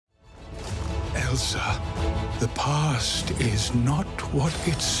Elsa, the past is not what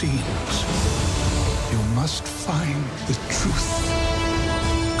it seems. You must find the truth.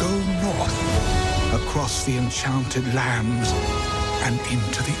 Go north, across the enchanted lands, and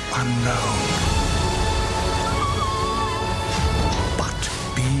into the unknown. But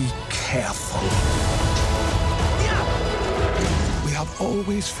be careful. We have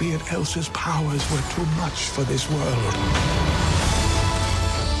always feared Elsa's powers were too much for this world.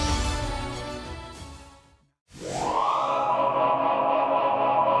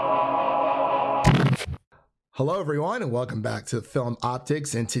 Hello, everyone, and welcome back to Film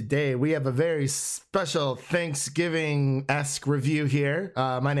Optics. And today we have a very special Thanksgiving-esque review here.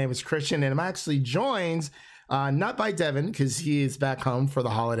 My name is Christian, and I'm actually joined not by Devin, because he is back home for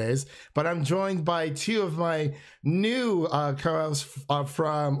the holidays, but I'm joined by two of my new co-hosts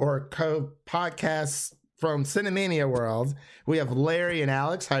co-podcasts from Cinemania World. We have Larry and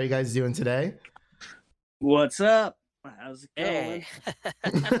Alex. How are you guys doing today? What's up? How's it going? Hey.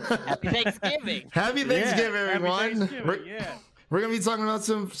 Happy Thanksgiving. Happy Thanksgiving, everyone. Happy Thanksgiving, We're gonna be talking about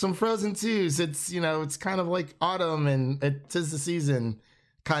some Frozen 2s. It's, it's kind of like autumn and it is the season,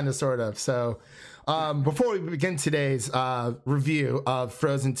 kind of, sort of. So before we begin today's review of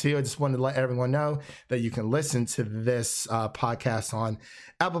Frozen 2, I just wanted to let everyone know that you can listen to this podcast on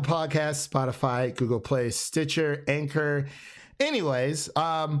Apple Podcasts, Spotify, Google Play, Stitcher, Anchor. Anyways,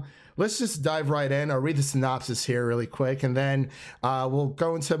 let's just dive right in. I'll read the synopsis here really quick, and then we'll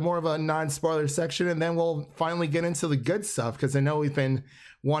go into more of a non-spoiler section, and then we'll finally get into the good stuff, because I know we've been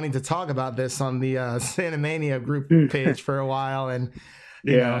wanting to talk about this on the Cinemania group page for a while, and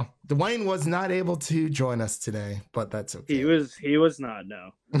you know, Dwayne was not able to join us today, but that's okay. He was not,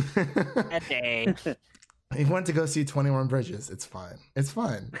 no. That day. He went to go see 21 Bridges. It's fine. It's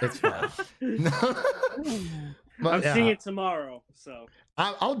fine. No. But, I'm seeing it tomorrow, so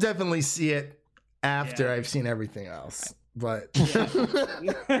I'll definitely see it after I've seen everything else. But after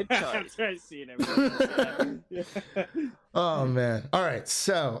I've seen everything. oh man! All right,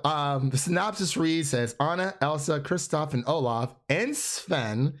 so the synopsis reads as Anna, Elsa, Kristoff, and Olaf and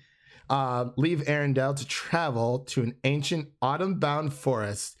Sven leave Arendelle to travel to an ancient autumn-bound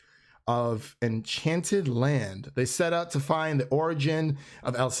forest of enchanted land. They set out to find the origin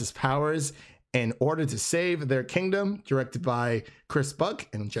of Elsa's powers in order to save their kingdom. Directed by Chris Buck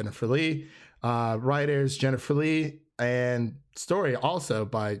and Jennifer Lee. Writers Jennifer Lee, and story also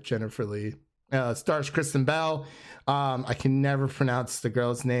by Jennifer Lee. Stars Kristen Bell. I can never pronounce the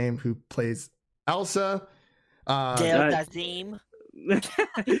girl's name who plays Elsa. Gail Dazim.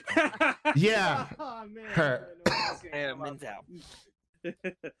 Yeah. Oh, man. Her. Menzel.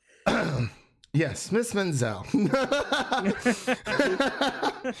 Yes, Miss Menzel.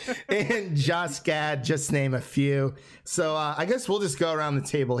 And Josh Gad, just name a few. So I guess we'll just go around the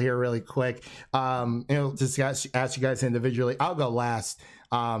table here really quick. Just ask you guys individually. I'll go last.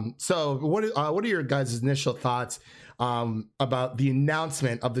 So what are your guys' initial thoughts about the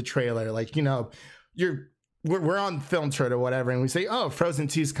announcement of the trailer? Like, we're on Film Trade or whatever, and we say, oh, Frozen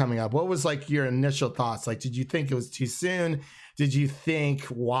 2 is coming up. What was like your initial thoughts? Like, did you think it was too soon? Did you think,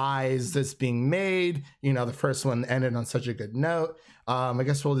 why is this being made? The first one ended on such a good note. I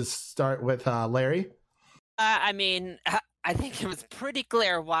guess we'll just start with Larry. I think it was pretty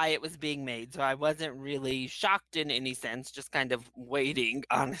clear why it was being made, so I wasn't really shocked in any sense, just kind of waiting,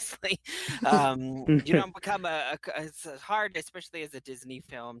 honestly. It's hard, especially as a Disney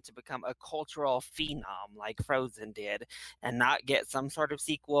film, to become a cultural phenom like Frozen did and not get some sort of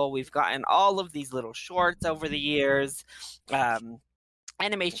sequel. We've gotten all of these little shorts over the years.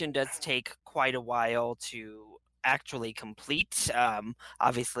 Animation does take quite a while to actually complete.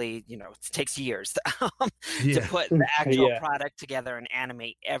 Obviously, it takes years to put the actual product together and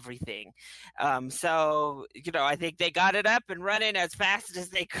animate everything. So I think they got it up and running as fast as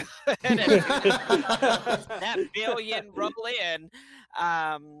they could. That billion roll in.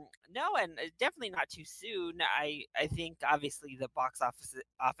 No, and definitely not too soon. I think obviously the box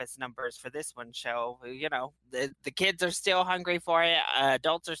office numbers for this one show, the kids are still hungry for it.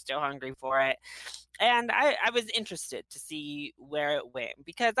 Adults are still hungry for it. And I was interested to see where it went,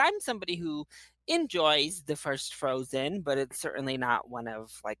 because I'm somebody who enjoys the first Frozen, but it's certainly not one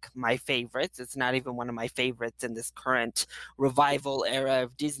of my favorites. It's not even one of my favorites in this current revival era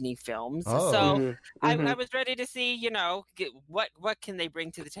of Disney films. So I was ready to see, what can they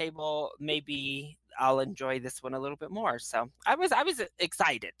bring to the table. Maybe I'll enjoy this one a little bit more. So I was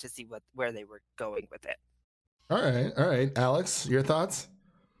excited to see where they were going with it. All right, Alex, your thoughts?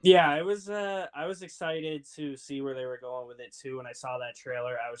 Yeah, I was excited to see where they were going with it too. When I saw that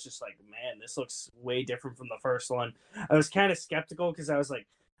trailer, I was just like, man, this looks way different from the first one. I was kind of skeptical because I was like,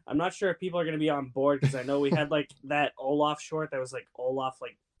 I'm not sure if people are going to be on board because I know we had like that Olaf short that was like Olaf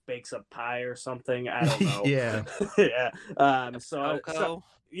like bakes a pie or something. I don't know. Yeah. Yeah. Coco.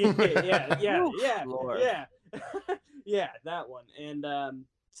 Yeah. Lord. Yeah. Yeah, that one. And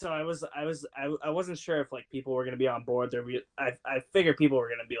so I wasn't sure if like people were going to be on board. I figured people were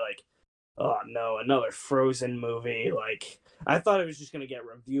going to be like, oh no, another Frozen movie. Like, I thought it was just gonna get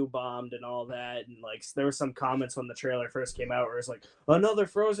review bombed and all that, and like there were some comments when the trailer first came out where it's like another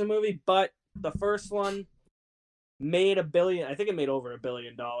Frozen movie, but the first one made $1 billion. I think it made over $1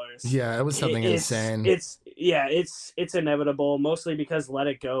 billion. Yeah, it was something insane. It's inevitable, mostly because Let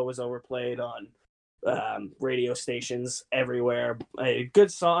It Go was overplayed on radio stations everywhere. A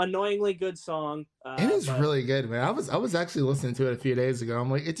good song, annoyingly good song. It is really good, man. I was actually listening to it a few days ago. I'm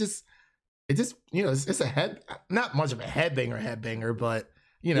like, it just it's a not much of a headbanger, but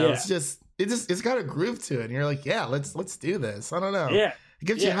it's got a groove to it, and you're like, yeah, let's do this. I don't know. Yeah, it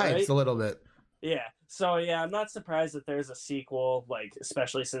gives you hypes a little bit. Yeah. So yeah, I'm not surprised that there's a sequel, like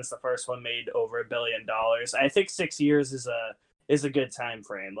especially since the first one made over $1 billion. I think 6 years is a good time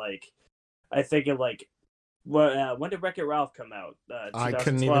frame. Like, I think it like, when did Wreck-It Ralph come out? I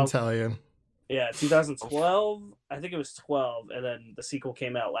couldn't even tell you. Yeah, 2012. I think it was 12, and then the sequel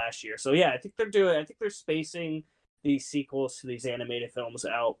came out last year. So yeah, I think they're spacing these sequels to these animated films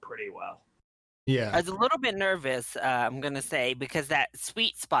out pretty well. Yeah, I was a little bit nervous, I'm gonna say, because that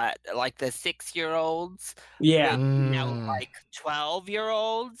sweet spot, like the 6-year-olds, yeah, like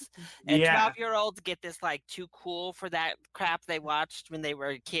 12-year-olds, and 12-year-olds get this like too cool for that crap they watched when they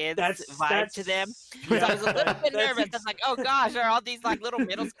were kids vibe to them. So I was a little bit nervous. I was like, oh gosh, are all these like little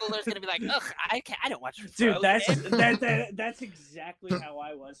middle schoolers gonna be like, ugh, I don't watch Frozen. Dude, that's exactly how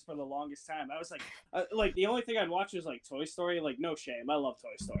I was for the longest time. I was like the only thing I'd watch was like Toy Story. Like, no shame, I love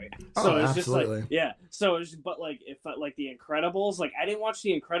Toy Story. So it's just like. Yeah, so it was, but like if like the Incredibles, like I didn't watch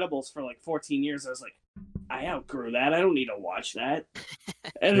the Incredibles for like 14 years. I was like, I outgrew that. I don't need to watch that.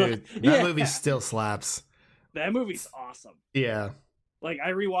 And dude, that movie still slaps. That movie's awesome. Yeah, like I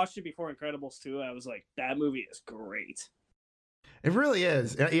rewatched it before Incredibles 2. I was like, that movie is great. It really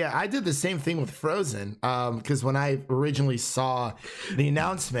is. Yeah, I did the same thing with Frozen. Because when I originally saw the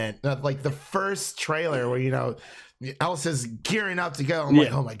announcement, like the first trailer where Elsa's gearing up to go. I'm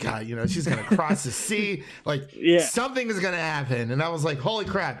like, oh my God, she's going to cross the sea. Like, something is going to happen. And I was like, holy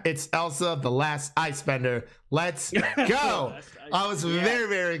crap, it's Elsa, the last Icebender. Let's go. I was very,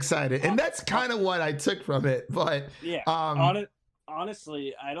 very excited. And that's kind of what I took from it. But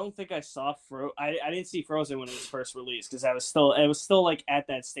honestly, I don't think I saw I didn't see Frozen when it was first released because it was still like at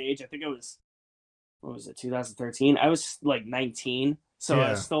that stage. I think it was, what was it, 2013? I was like 19. So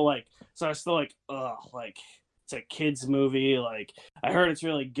I was still like, ugh, like, it's a kid's movie. Like, I heard it's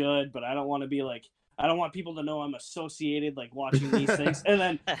really good, but I don't want to be like, I don't want people to know I'm associated like watching these things. And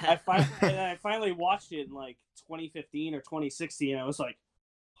then I finally watched it in like 2015 or 2016. I was like,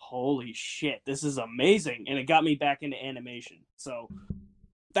 holy shit, this is amazing. And it got me back into animation. So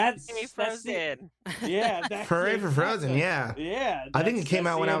that's Frozen. Hooray for Frozen, yeah. Yeah. I think it came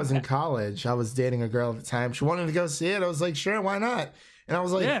out when I was in college. I was dating a girl at the time. She wanted to go see it. I was like, sure, why not? And I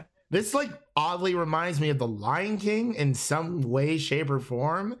was like, this like oddly reminds me of The Lion King in some way, shape, or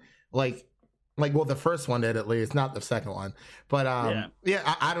form. Like well, the first one did at least, not the second one. But I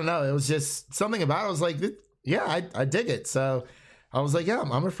don't know. It was just something about it. I was like, I dig it. So I was like, yeah,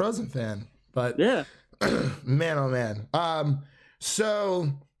 I'm a Frozen fan. But man, oh man. So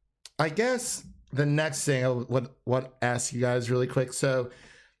I guess the next thing I would ask you guys really quick. So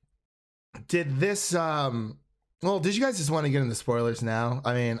did this did you guys just want to get into spoilers now?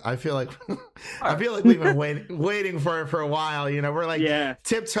 I mean, I feel like we've been waiting for it for a while. We're like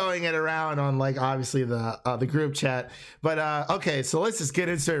tiptoeing it around on like obviously the group chat. But okay, so let's just get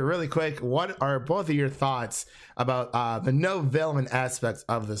into it really quick. What are both of your thoughts about the no villain aspects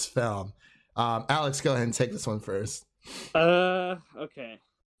of this film? Alex, go ahead and take this one first. Okay.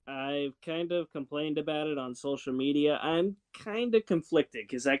 I've kind of complained about it on social media. I'm kind of conflicted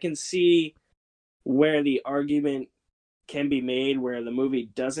because I can see where the argument can be made where the movie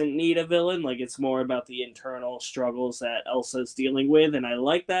doesn't need a villain. Like, it's more about the internal struggles that Elsa's dealing with, and I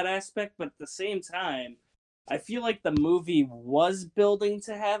like that aspect, but at the same time, I feel like the movie was building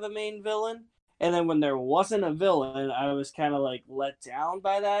to have a main villain, and then when there wasn't a villain, I was kind of like let down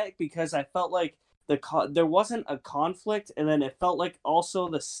by that because I felt like there wasn't a conflict, and then it felt like also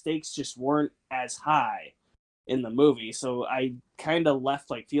the stakes just weren't as high in the movie. So I kind of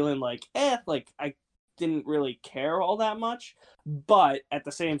left like feeling like, like I didn't really care all that much. But at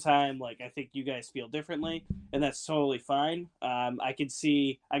the same time, like, I think you guys feel differently, and that's totally fine. I can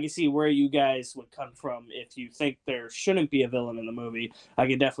see where you guys would come from if you think there shouldn't be a villain in the movie. I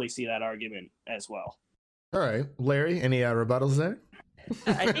can definitely see that argument as well. All right, Larry, any rebuttals there?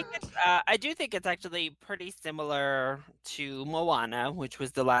 I do think it's actually pretty similar to Moana, which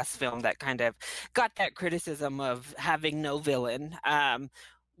was the last film that kind of got that criticism of having no villain,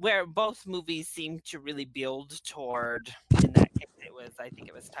 where both movies seem to really build toward, in that case I think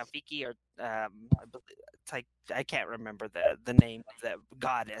it was Taufiki, or I can't remember the name of the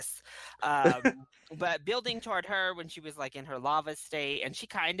goddess, but building toward her when she was like in her lava state, and she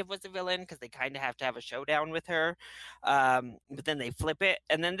kind of was a villain because they kind of have to have a showdown with her, but then they flip it.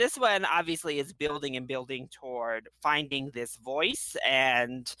 And then this one obviously is building toward finding this voice,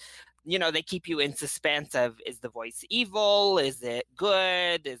 and they keep you in suspense of, is the voice evil? Is it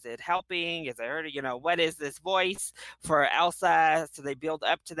good? Is it helping? Is it hurting? What is this voice for Elsa? So they build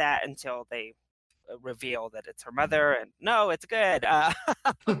up to that until they reveal that it's her mother, and no, it's good.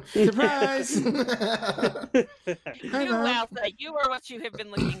 Surprise! Elsa, you are what you have been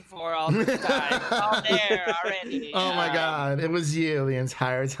looking for all this time. It's all there already. Oh my God, it was you the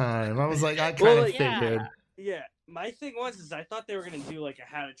entire time. I was like, I kind of figured. Yeah. My thing is I thought they were going to do like a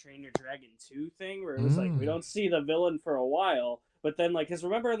How to Train Your Dragon 2 thing, where it was like, we don't see the villain for a while, but then like, because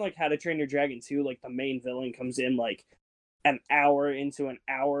remember in like How to Train Your Dragon 2, like the main villain comes in like an hour into an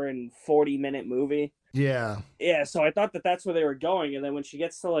hour and 40-minute movie. Yeah. So I thought that's where they were going, and then when she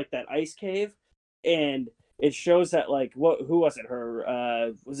gets to like that ice cave, and it shows that like, who was it?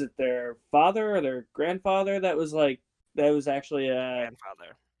 Her was it their father or their grandfather that was actually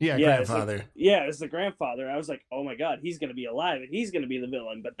grandfather. Yeah, grandfather. It's the grandfather. I was like, oh my God, he's going to be alive and he's going to be the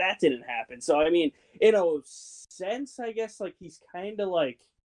villain. But that didn't happen. So, I mean, in a sense, I guess, like, he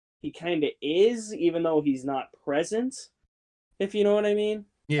kind of is, even though he's not present, if you know what I mean.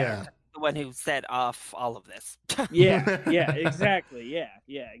 Yeah. The one who set off all of this. Yeah, exactly. Yeah,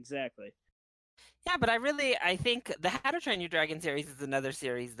 exactly. Yeah, but I think the How to Train Your Dragon series is another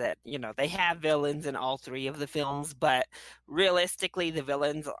series that, they have villains in all three of the films, but realistically, the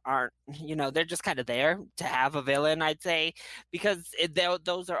villains aren't, they're just kind of there to have a villain, I'd say, because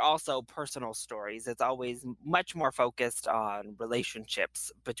those are also personal stories. It's always much more focused on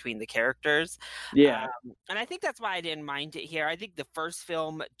relationships between the characters. Yeah. And I think that's why I didn't mind it here. I think the first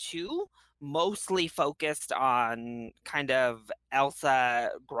film, too, mostly focused on kind of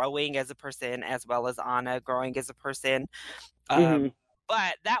Elsa growing as a person as well as Anna growing as a person.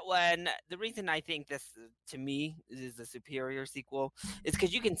 But that one, the reason I think this, to me, is a superior sequel is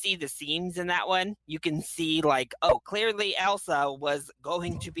because you can see the seams in that one. You can see, like, clearly Elsa was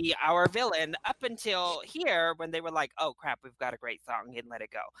going to be our villain up until here when they were like, oh, crap, we've got a great song and let it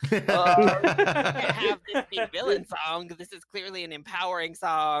go. We can't have this big villain song. This is clearly an empowering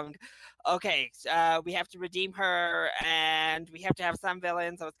song. Okay, we have to redeem her, and we have to have some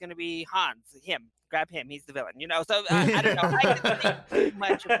villain, so it's going to be Hans, him. Grab him, he's the villain, so I don't know, I didn't think too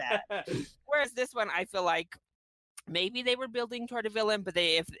much of that. Whereas this one, I feel like maybe they were building toward a villain, but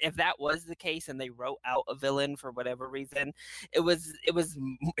if that was the case and they wrote out a villain for whatever reason, it was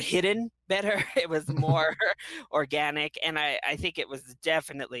hidden better, it was more organic, and I think it was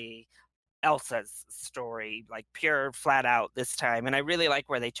definitely Elsa's story, like pure flat out this time. And I really like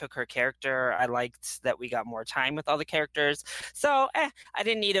where they took her character. I liked that we got more time with all the characters. So I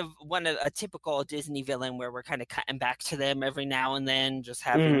didn't need a typical Disney villain where we're kind of cutting back to them every now and then, just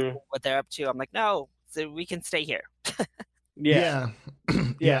having what they're up to. I'm like, no, so we can stay here. Yeah,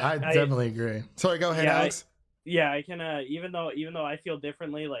 I definitely agree. Sorry, go ahead, Alex. I can, even though I feel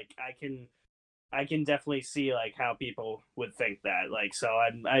differently, like I can definitely see like how people would think that. Like, so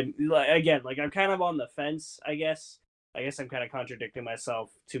I'm again, like, I'm kind of on the fence, I guess. I'm kind of contradicting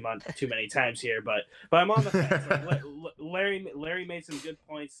myself too many times here, but I'm on the fence. Like, Larry made some good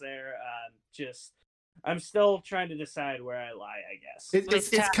points there. I'm still trying to decide where I lie, I guess.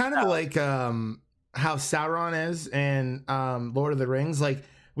 It's kind of like how Sauron is in Lord of the Rings. Like,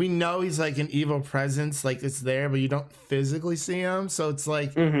 we know he's like an evil presence, like it's there, but you don't physically see him. So it's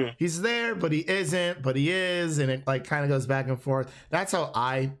like he's there, but he isn't, but he is, and it like kind of goes back and forth. That's how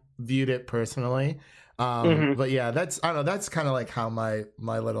I viewed it personally. But yeah, that's kind of like how my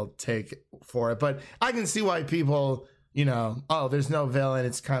little take for it. But I can see why people, there's no villain.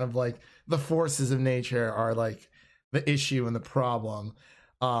 It's kind of like the forces of nature are like the issue and the problem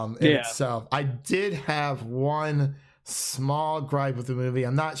in itself. I did have one small gripe with the movie.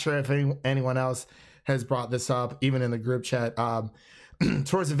 I'm not sure if anyone else has brought this up, even in the group chat.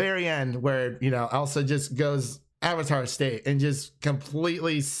 Towards the very end, where Elsa just goes Avatar state and just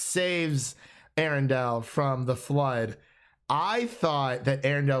completely saves Arendelle from the flood, I thought that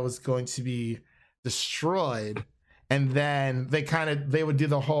Arendelle was going to be destroyed. And then they would do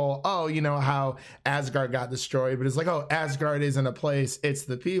the whole, oh, you know how Asgard got destroyed, but it's like, oh, Asgard isn't a place, it's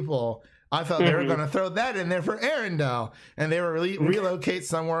the people. I thought they were going to throw that in there for Arendelle, and they were relocate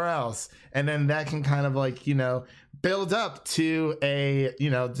somewhere else. And then that can kind of like, you know, build up to a, you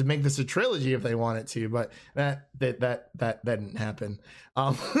know, to make this a trilogy if they wanted to, but that didn't happen.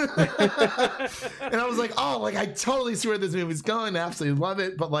 And I was like, oh, like I totally see where this movie's going. I absolutely love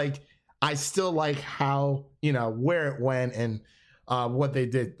it. But like, I still like how, you know, where it went and what they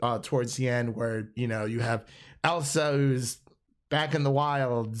did towards the end, where, you know, you have Elsa who's back in the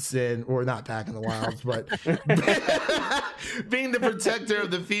wilds, or not back in the wilds, but being the protector of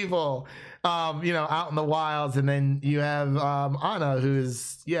the people, you know, out in the wilds. And then you have Anna,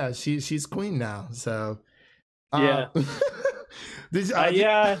 who's, yeah, she's queen now. So, yeah.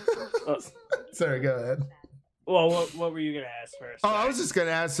 Yeah. Sorry, go ahead. Well, what were you going to ask first? Oh, I was just going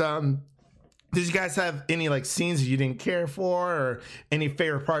to ask, did you guys have any like scenes that you didn't care for, or any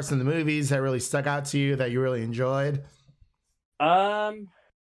favorite parts in the movies that really stuck out to you that you really enjoyed?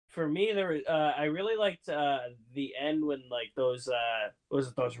 For me, there was I really liked the end when like those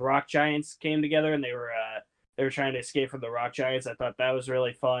rock giants came together and they were trying to escape from the rock giants. I thought that was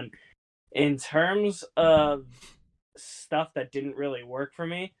really fun. In terms of stuff that didn't really work for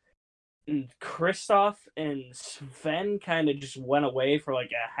me, Kristoff and Sven kind of just went away for like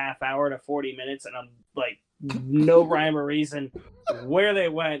a half hour to 40 minutes, and I'm like, no rhyme or reason where they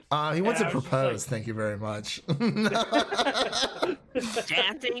went. He wants to propose. Like, thank you very much.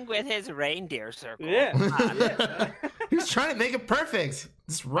 Dancing with his reindeer circle. Yeah. He was trying to make it perfect.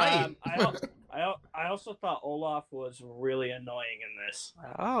 That's right. I also thought Olaf was really annoying in this.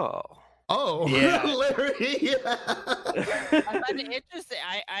 Oh, yeah. Larry. Yeah. I find it interesting.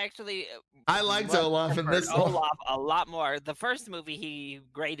 I liked Olaf in this one. Olaf a lot more. The first movie he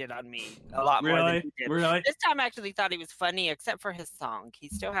graded on me a lot more than he did. Really? This time I actually thought he was funny, except for his song. He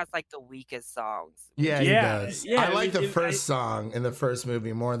still has like the weakest songs. Yeah, he does. Yeah, I like the first song in the first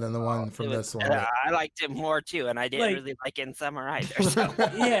movie more than the one from this one. I liked it more too, and I didn't really like In Summer either. So.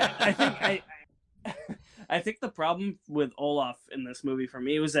 Yeah, I think the problem with Olaf in this movie for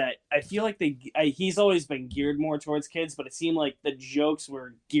me was that I feel like he's always been geared more towards kids, but it seemed like the jokes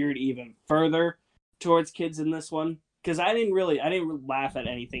were geared even further towards kids in this one. Because I didn't laugh at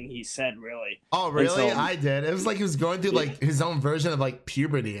anything he said, really. Oh, really? I did. It was like he was going through like his own version of like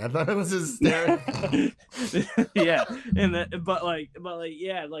puberty. I thought it was hysterical. Yeah, but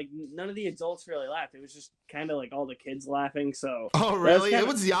yeah, like none of the adults really laughed. It was just kind of like all the kids laughing. So. Oh, really? It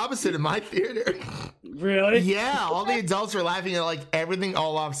was the opposite in my theater. Really? Yeah, all the adults were laughing at like everything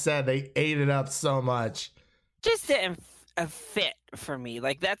Olaf said. They ate it up so much. Just didn't fit for me.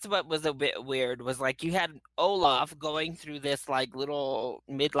 Like that's what was a bit weird, was like you had Olaf going through this like little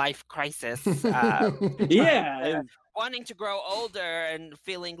midlife crisis, wanting to grow older and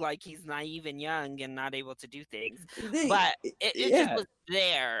feeling like he's naive and young and not able to do things, but it just was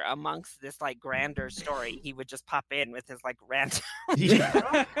there amongst this like grander story. He would just pop in with his like random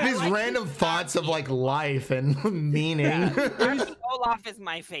his random thoughts of like life and meaning. Olaf is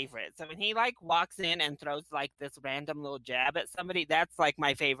my favorite. So when he like walks in and throws like this random little jab at somebody, that's like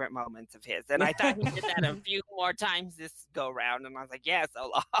my favorite moments of his. And I thought he did that a few more times this go round, and I was like, yes,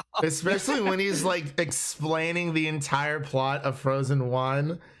 Olaf. Especially when he's like explaining the entire plot of Frozen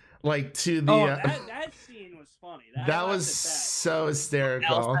 1, like to the that scene was funny. That was so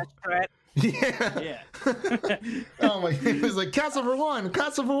hysterical. Yeah. Oh my! It was like Castle for one.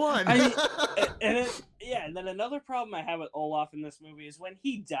 And then another problem I have with Olaf in this movie is when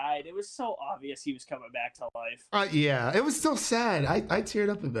he died, it was so obvious he was coming back to life. Yeah, it was still sad. I teared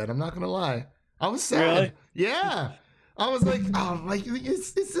up a bit. I'm not gonna lie. I was sad. Really? Yeah. I was like, oh, like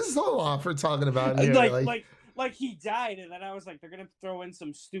it's this Olaf we're talking about here. Like he died, and then I was like, they're gonna throw in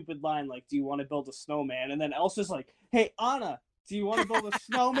some stupid line like, "Do you want to build a snowman?" And then Elsa's like, "Hey, Anna, do you want to build a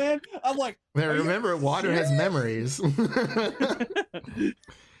snowman?" I'm like, remember, water has memories.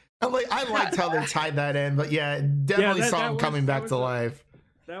 I'm like, I liked how they tied that in, but yeah, definitely saw him coming back to life.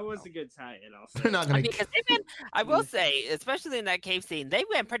 That was a good tie-in. Also, they're not gonna. I will say, especially in that cave scene, they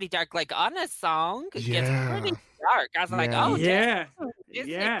went pretty dark. Like Anna's song gets pretty dark. I was like, oh yeah.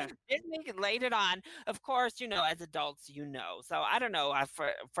 Disney laid it on. Of course, you know, as adults, you know. So I don't know.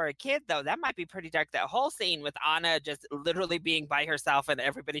 For a kid though, that might be pretty dark. That whole scene with Anna just literally being by herself and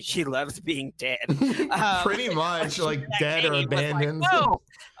everybody she loves being dead. Pretty much like dead or abandoned. Like, oh,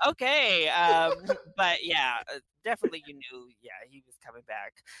 okay. But yeah, definitely you knew. Yeah, he was coming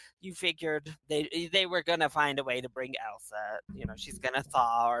back. You figured they were gonna find a way to bring Elsa. You know, she's gonna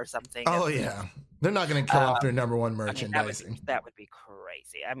thaw or something. Oh yeah, they're not gonna kill off their number one merchandising. I mean, that would be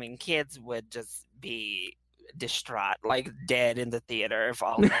crazy. I mean, kids would just be distraught, like dead in the theater if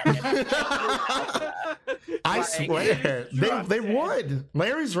all that. I swear they would.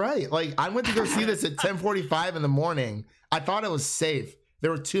 Larry's right. Like, I went to go see this at 10:45 in the morning. I thought it was safe.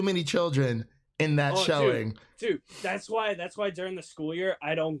 There were too many children in that showing. Dude, that's why during the school year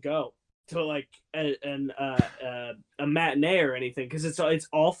I don't go to like a matinee or anything, because it's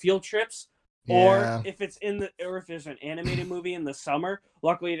all field trips. Yeah. Or if there's an animated movie in the summer.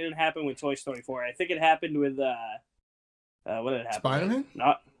 Luckily, it didn't happen with Toy Story 4. I think it happened with what did it happen? Spider-Man?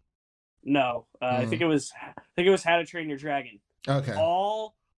 No. I think it was How to Train Your Dragon. Okay.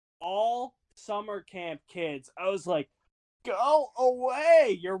 All summer camp kids. I was like, go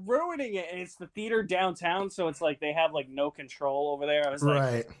away! You're ruining it. And it's the theater downtown, so it's like they have like no control over there. I was like,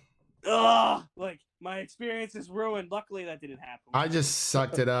 right. Ugh! Like, my experience is ruined. Luckily, that didn't happen. I just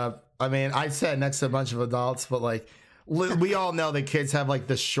sucked it up. I mean, I sat next to a bunch of adults, but like, we all know that kids have like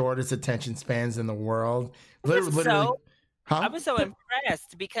the shortest attention spans in the world. Literally. I was so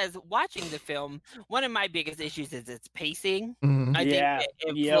impressed because watching the film, one of my biggest issues is its pacing. Mm-hmm. I think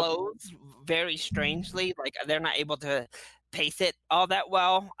it flows very strangely. Like, they're not able to pace it all that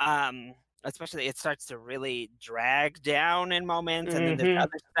well. Especially, it starts to really drag down in moments, and then there's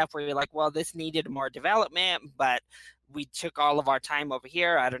other stuff where you're like, well, this needed more development, but we took all of our time over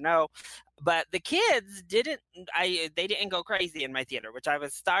here. I don't know. But the kids didn't go crazy in my theater, which I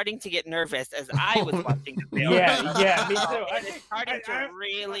was starting to get nervous as I was watching the film. Yeah, me too. It started to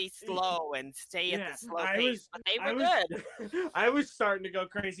really slow and stay at the slow pace, but they were good. I was starting to go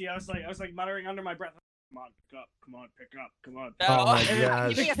crazy. I was like muttering under my breath, come on, pick up, come on. Oh my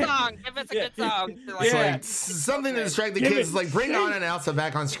gosh. Give me a song. Give us a good song. It's like something to distract the kids. It's like, bring Anna and Elsa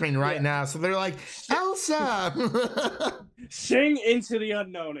back on screen right now. So they're like, Elsa! Sing Into the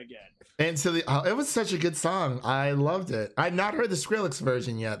Unknown again. It was such a good song. I loved it. I've not heard the Skrillex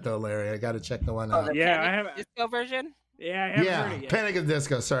version yet, though, Larry. I got to check the one out. I haven't. Disco version? Yeah, I haven't heard it yet. Panic at the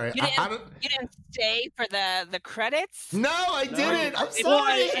Disco. Sorry, you didn't stay for the credits. No, I didn't. I'm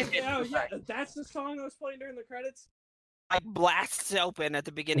sorry. That's the song I was playing during the credits. Like, blasts open at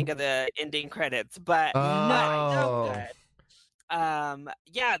the beginning of the ending credits, but not so good.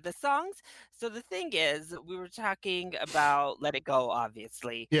 The songs. So the thing is, we were talking about Let It Go,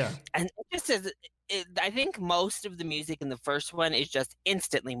 obviously. Yeah. And it just says, I think most of the music in the first one is just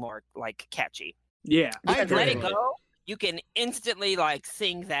instantly more like catchy. Yeah. Because Let It Go, you can instantly like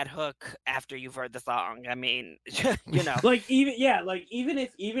sing that hook after you've heard the song. I mean, you know. even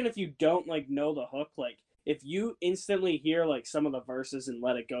if you don't like know the hook, like if you instantly hear like some of the verses in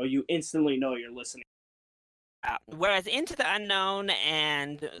Let It Go, you instantly know you're listening. Whereas Into the Unknown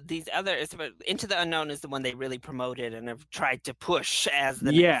and these others, Into the Unknown is the one they really promoted and have tried to push as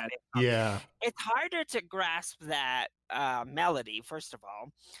the next big song. It's harder to grasp that melody, first of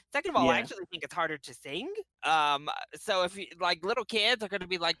all. Second of all, I actually think it's harder to sing. So if you, like, little kids are going to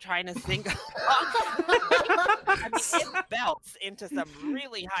be like trying to sing, I mean, it belts into some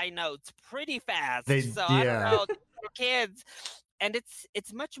really high notes pretty fast. I don't know, little kids. And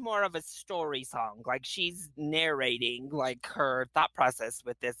it's much more of a story song. Like, she's narrating like her thought process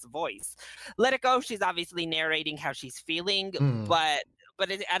with this voice. Let It Go, she's obviously narrating how she's feeling, but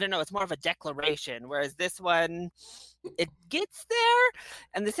I don't know, it's more of a declaration. Whereas this one, it gets there.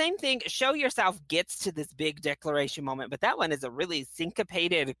 And the same thing, Show Yourself gets to this big declaration moment, but that one is a really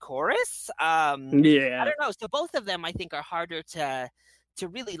syncopated chorus. I don't know. So both of them, I think, are harder to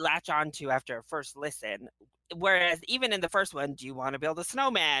really latch onto after a first listen. Whereas even in the first one, Do You Want to Build a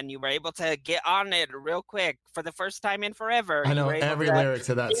Snowman? You were able to get on it real quick for the first time in forever. I know every lyric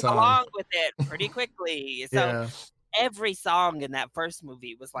to that song. Along with it pretty quickly. So every song in that first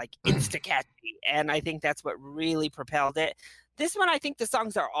movie was like insta-catchy. And I think that's what really propelled it. This one, I think the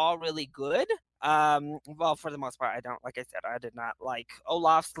songs are all really good. Well, for the most part, I did not like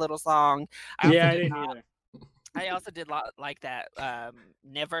Olaf's little song. I didn't either. I also did like that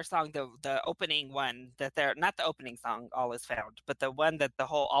Never song, the opening one that they're not the opening song, All Is Found, but the one that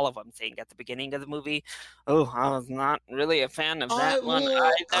all of them sing at the beginning of the movie. Oh, I was not really a fan of that one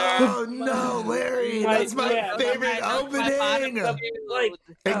either. Oh no, Larry, that's my favorite opening.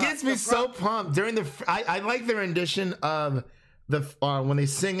 It gets me so pumped during I like the rendition of the when they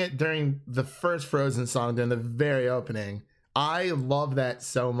sing it during the first Frozen song during the very opening. I love that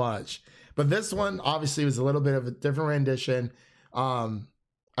so much. But this one obviously was a little bit of a different rendition.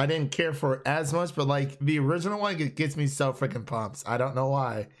 I didn't care for it as much, but like the original one, it gets me so freaking pumped. I don't know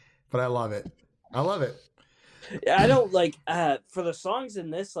why, but I love it. I don't like for the songs in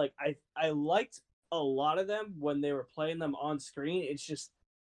this, like I liked a lot of them when they were playing them on screen. It's just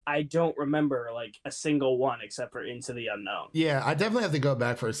I don't remember like a single one except for Into the Unknown. Yeah, I definitely have to go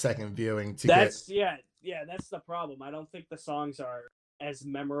back for a second viewing to That's that's the problem. I don't think the songs are as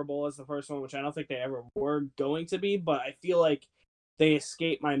memorable as the first one, which I don't think they ever were going to be, but I feel like they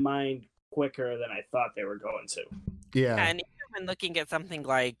escaped my mind quicker than I thought they were going to. Yeah. And even when looking at something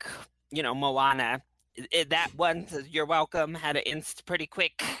like, Moana, that one, You're Welcome, had an inst pretty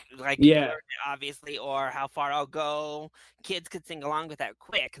quick, like, obviously, or How Far I'll Go. Kids could sing along with that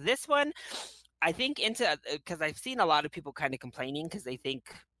quick. This one, I think because I've seen a lot of people kind of complaining because they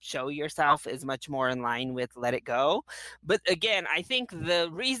think Show Yourself is much more in line with Let It Go. But again, I think the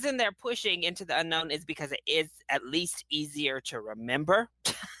reason they're pushing Into the Unknown is because it is at least easier to remember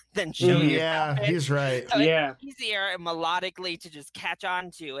than Show Yourself. Yeah, he's right. So it's easier melodically to just catch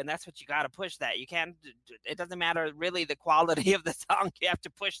on to, and that's what you got to push that. You can't, it doesn't matter really the quality of the song. You have to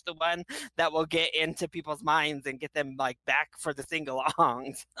push the one that will get into people's minds and get them like back for the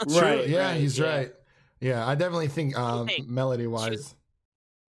sing-alongs. Right. Yeah, he's right. Yeah, I definitely think melody-wise.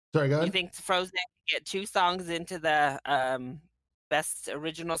 Sorry, go ahead. You think Frozen can get 2 songs into the best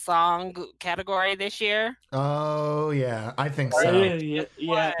original song category this year? Oh yeah, I think so. Yeah.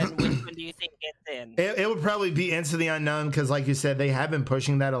 Which one do you think gets in? It would probably be Into the Unknown because, like you said, they have been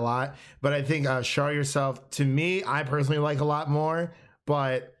pushing that a lot. But I think Show Yourself, to me, I personally like a lot more.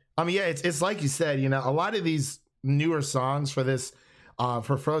 But I mean, yeah, it's like you said, a lot of these newer songs for this,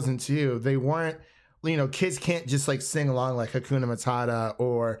 for Frozen 2, they weren't. Kids can't just like sing along like Hakuna Matata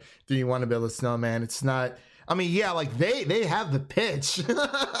or Do You Want to Build a Snowman? It's not. I mean, yeah, like they have the pitch.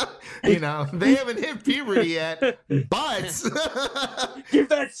 They haven't hit puberty yet, but give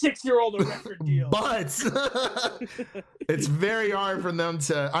that 6-year-old a record deal. But it's very hard for them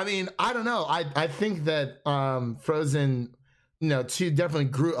to. I mean, I don't know. I think that Frozen, 2 definitely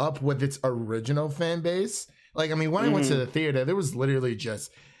grew up with its original fan base. Like, I mean, when I went to the theater, there was literally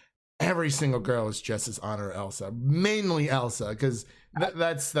just every single girl was dressed as Anna or Elsa, mainly Elsa, because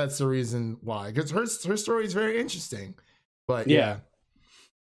that's the reason why. Because her story is very interesting. But yeah.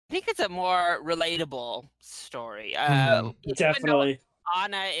 I think it's a more relatable story. Definitely.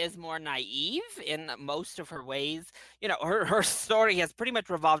 Anna is more naive in most of her ways. Her story has pretty much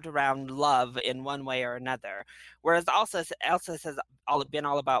revolved around love in one way or another. Whereas Elsa has been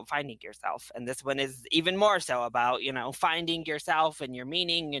all about finding yourself. And this one is even more so about, finding yourself and your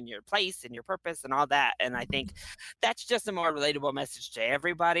meaning and your place and your purpose and all that. And I think that's just a more relatable message to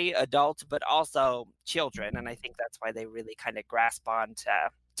everybody, adults, but also children. And I think that's why they really kind of grasp on to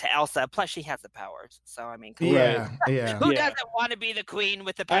Elsa. Plus, she has the powers. So, I mean, Who doesn't want to be the queen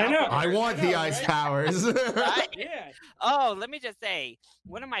with the powers? I know. I want the ice powers. Right? Yeah. Oh, let me just say,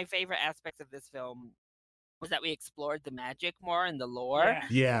 one of my favorite aspects of this film was that we explored the magic more and the lore.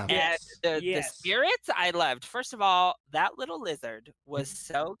 Yeah. And the spirits I loved. First of all, that little lizard was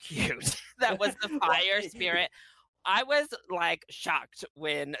so cute. That was the fire spirit. I was like shocked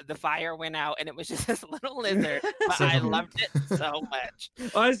when the fire went out and it was just this little lizard, but I loved it so much.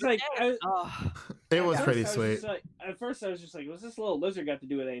 I was like, it was pretty sweet. At first, I was just like, what's this little lizard got to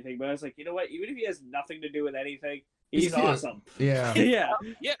do with anything? But I was like, you know what? Even if he has nothing to do with anything, he's awesome. Yeah. Yeah.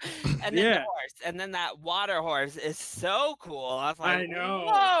 And then the horse, and then that water horse is so cool. I was like, I know.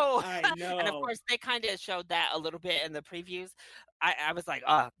 Whoa! I know. And of course, they kind of showed that a little bit in the previews. I was like,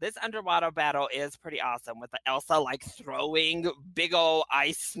 this underwater battle is pretty awesome with Elsa like throwing big old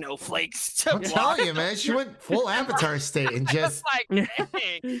ice snowflakes to I'm telling you, man, she went full Avatar state and just like,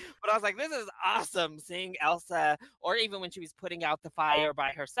 dang. But I was like, this is awesome seeing Elsa, or even when she was putting out the fire by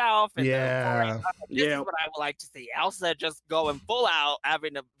herself. And this is what I would like to see. Elsa just going full out,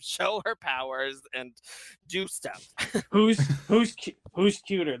 having to show her powers and do stuff. Who's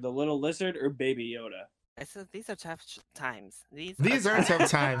cuter, the little lizard or Baby Yoda? I said these are tough times. These are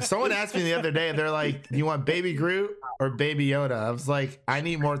tough times. Someone asked me the other day, they're like, do you want Baby Groot or Baby Yoda? I was like, I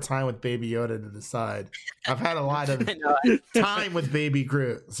need more time with Baby Yoda to decide. I've had a lot of time with Baby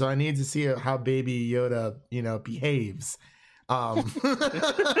Groot, so I need to see how Baby Yoda, behaves. I'm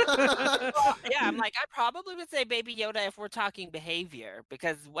like, I probably would say Baby Yoda if we're talking behavior,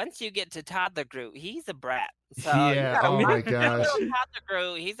 because once you get to Toddler Groot, he's a brat. So oh my gosh. Toddler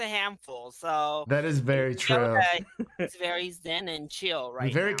Groot, he's a handful. So that is very true. Yoda, he's very zen and chill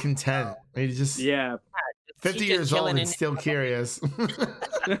right very now. content. He's just 50 years old and still curious.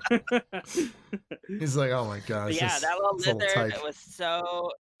 He's like, oh my gosh. Yeah, that little lizard was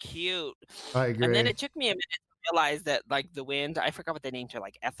so cute. I agree. And then it took me a minute to realize that like the wind, I forgot what they named her,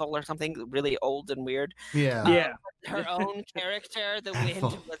 like Ethel or something, really old and weird. Yeah. Yeah. Her own character, the wind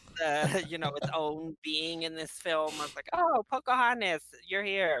Ethel. was its own being in this film. I was like, oh, Pocahontas, you're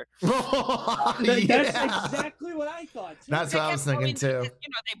here. That's Yeah. exactly what I thought. Too. That's what I was thinking too. Because,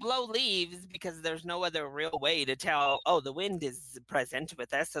 they blow leaves because there's no other real way to tell. Oh, the wind is present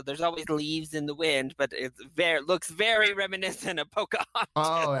with us, so there's always leaves in the wind. But it looks very reminiscent of Pocahontas.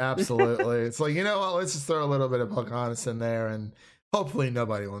 Oh, absolutely. It's like, you know what? Let's just throw a little bit of Pocahontas in there, and hopefully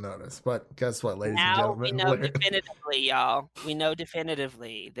nobody will notice. But guess what, ladies and Now gentlemen? we know definitively, y'all. We know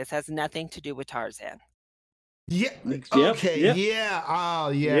definitively. This has nothing to do with Tarzan. Yeah. Yep, Okay. yep. Yeah. Oh,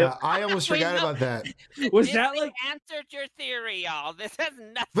 yeah. Yep. I almost We forgot know- about that. Was This that thing like? answered your theory, y'all? This has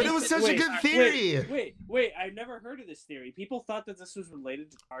nothing. But it was to such do a with good Tarzan. theory. Wait! I've never heard of this theory. People thought that this was related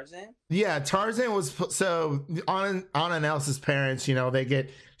to Tarzan. Yeah, Tarzan was so Anna and Elsa's parents, they get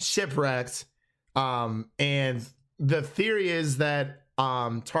shipwrecked. And the theory is that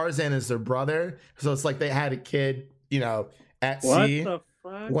Tarzan is their brother. So it's like they had a kid, at What sea the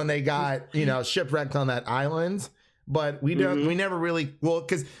fuck? when they got, shipwrecked on that island. But we don't, we never really,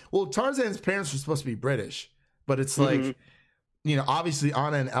 Tarzan's parents were supposed to be British, but it's like, obviously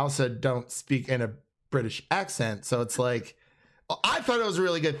Anna and Elsa don't speak in a British accent. So it's like, I thought it was a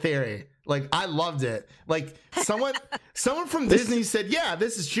really good theory. Like, I loved it. Like, someone from Disney said, yeah,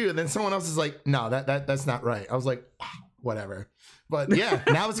 this is true. And then someone else is like, no, that's not right. I was like, whatever. But yeah,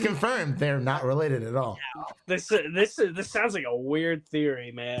 now it's confirmed they're not related at all. This sounds like a weird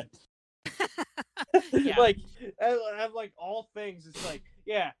theory, man. Yeah. Like, I'm like all things. It's like,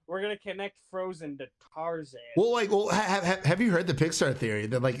 yeah, we're gonna connect Frozen to Tarzan. Have you heard the Pixar theory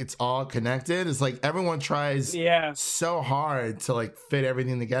that like it's all connected? It's like everyone tries Yeah. so hard to like fit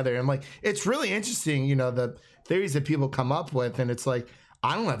everything together. And like it's really interesting, the theories that people come up with, and it's like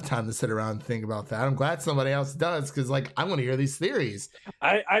I don't have time to sit around and think about that. I'm glad somebody else does because like I want to hear these theories.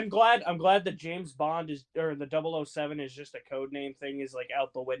 I'm glad that James Bond is, or the 007 is just a code name thing, is like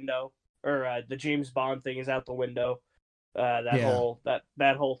out the window, or the James Bond thing is out the window.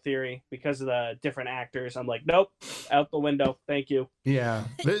 That whole theory, because of the different actors. I'm like, nope, out the window. Thank you. Yeah.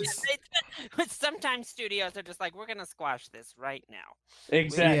 But sometimes studios are just like, we're gonna squash this right now.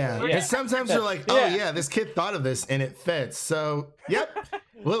 Exactly. Yeah. Yeah. And sometimes they're like, oh yeah, this kid thought of this and it fits. So yep.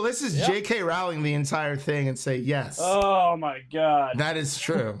 Well, let's just J.K. Rowling the entire thing and say yes. Oh my god. That is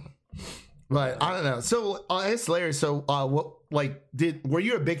true. But I don't know. So I guess Larry, so were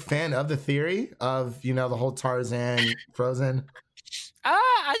you a big fan of the theory of, the whole Tarzan Frozen?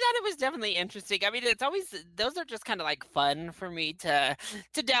 I thought it was definitely interesting. I mean, it's always, those are just kind of like fun for me to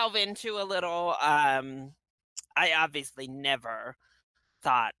delve into a little. I obviously never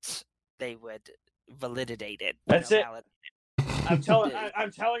thought they would validate it. That's it. validate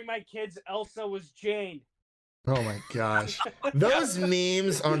I'm telling my kids Elsa was Jane. Oh my gosh. Those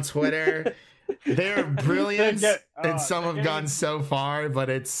memes on Twitter, they're brilliant and some have gone so far, but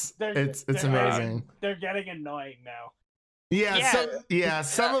it's amazing. They're getting annoying now. Yeah,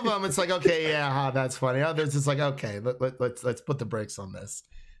 some of them it's like, okay, that's funny. Others it's like, okay, let's put the brakes on this.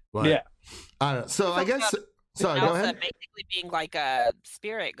 But, Yeah. I don't know. So I guess sorry, go Elsa ahead. basically being like a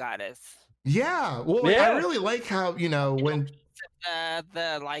spirit goddess. Yeah. Well, Yeah. I really like how, when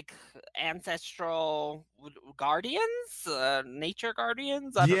The like ancestral guardians, nature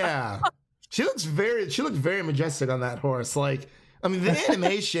guardians. I don't know. yeah. She looked very majestic on that horse. Like, I mean, the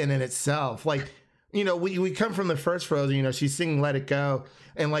animation in itself, like, we come from the first Frozen, she's singing Let It Go,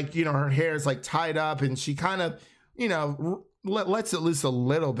 and like, her hair is like tied up and she kind of, lets it loose a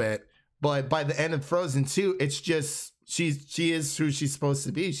little bit. But by the end of Frozen 2, it's just, she is who she's supposed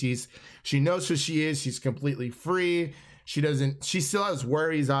to be. She knows who she is. She's completely free. She still has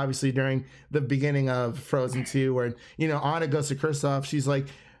worries, obviously, during the beginning of Frozen 2, where, Anna goes to Kristoff. She's like,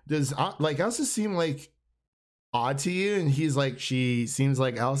 does Elsa seem like odd to you? And he's like, she seems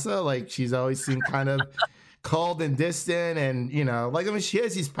like Elsa. Like, she's always seemed kind of cold and distant. And, she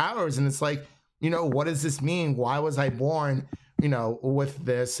has these powers. And it's like, what does this mean? Why was I born, with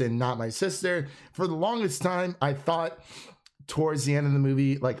this and not my sister? For the longest time, I thought towards the end of the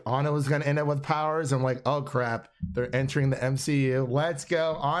movie, like Anna was going to end up with powers. I'm like, oh crap, they're entering the MCU. Let's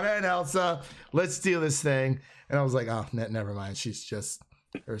go. Anna and Elsa, let's do this thing. And I was like, oh, never mind. She's just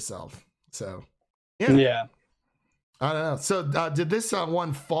herself. So, yeah. I don't know. So did this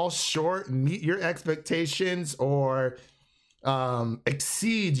one fall short, meet your expectations, or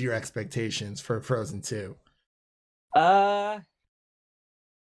exceed your expectations for Frozen 2?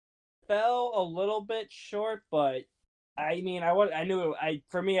 Fell a little bit short, but I mean, I went in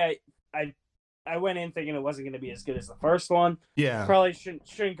thinking it wasn't going to be as good as the first one. Yeah. Probably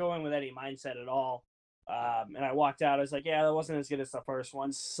shouldn't go in with any mindset at all. And I walked out. I was like, yeah, that wasn't as good as the first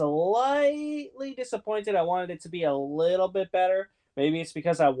one. Slightly disappointed. I wanted it to be a little bit better. Maybe it's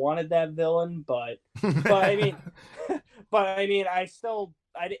because I wanted that villain, but I mean, I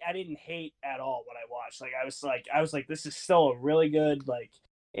didn't hate at all what I watched. Like I was like, this is still a really good like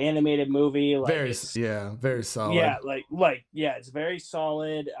animated movie. Like very solid. Yeah, yeah, it's very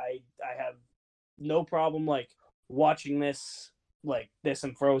solid. I have no problem like watching this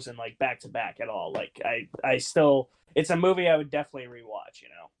and Frozen like back to back at all. Like I still, it's a movie I would definitely rewatch. You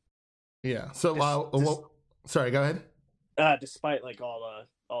know. Yeah. So sorry, go ahead. Despite like all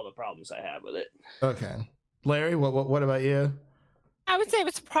the problems I have with it. Okay, Larry, what about you? I would say it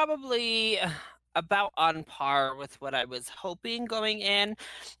was probably about on par with what I was hoping going in.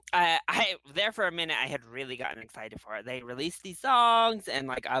 I there for a minute I had really gotten excited for it. They released these songs, and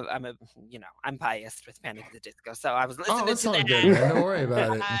like I'm biased with Panic at the Disco, so I was listening that's to all that. good, man. Don't worry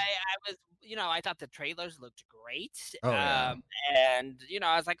about it. I was, I thought the trailers looked great. Yeah. And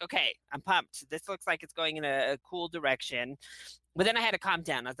I was like, okay, I'm pumped. This looks like it's going in a cool direction. But then I had to calm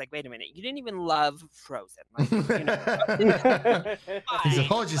down. I was like, wait a minute, you didn't even love Frozen. Like, He said,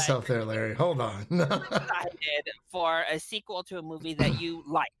 hold yourself there, Larry. Hold on. Excited for a sequel to a movie that you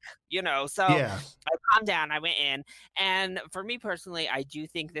like, So yeah. I calmed down. I went in, and for me personally, I do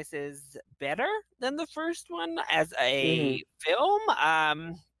think this is better than the first one as a film.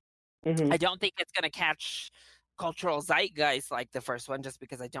 I don't think it's going to catch cultural zeitgeist like the first one, just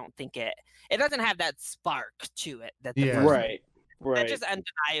because I don't think it doesn't have that spark to it that the first one. Right. That's just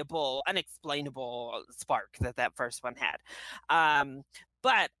undeniable, unexplainable spark that first one had.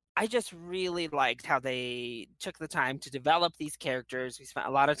 But I just really liked how they took the time to develop these characters. We spent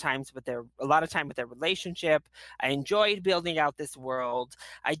a lot of time with their relationship. I enjoyed building out this world.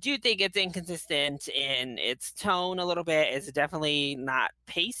 I do think it's inconsistent in its tone a little bit. It's definitely not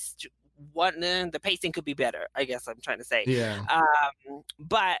paced. The pacing could be better, I guess I'm trying to say. Yeah.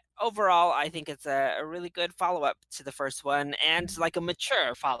 But overall, I think it's a really good follow-up to the first one, and like a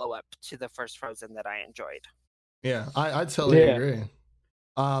mature follow-up to the first Frozen that I enjoyed. Yeah, I totally agree.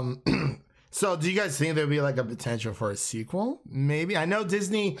 So do you guys think there'd be like a potential for a sequel? Maybe. I know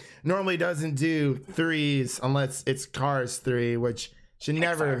Disney normally doesn't do 3s unless it's Cars 3, which should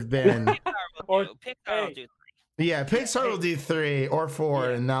never have been. Pixar will do 3. Yeah, Pixar will do 3 or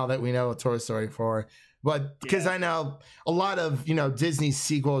 4, and now that we know Toy Story 4. But because I know a lot of, Disney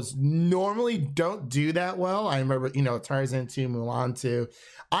sequels normally don't do that well. I remember, Tarzan 2, Mulan 2.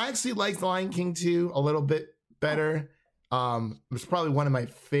 I actually liked The Lion King 2 a little bit better. It was probably one of my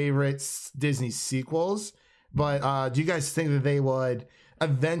favorite Disney sequels. But do you guys think that they would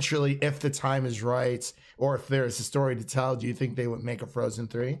eventually, if the time is right, or if there's a story to tell, do you think they would make a Frozen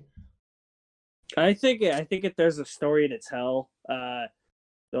 3? I think if there's a story to tell,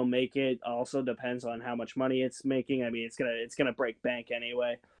 they'll make it. Also depends on how much money it's making. I mean, it's gonna break bank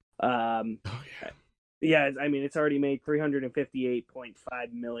anyway. Yeah, I mean, it's already made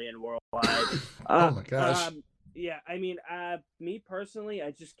 $358.5 million worldwide. Oh my gosh. Yeah, I mean, me personally,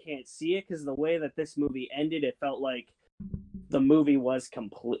 I just can't see it because the way that this movie ended, it felt like the movie was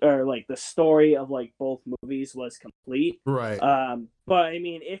complete, or like the story of like both movies was complete. Right. But I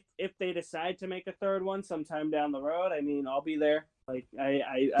mean, if they decide to make a third one sometime down the road, I mean, I'll be there. Like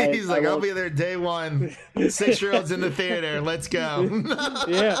he's like, I'll be there day one. 6-year-olds in the theater. Let's go.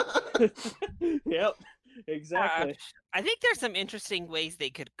 Yeah. Yep. Exactly. I think there's some interesting ways they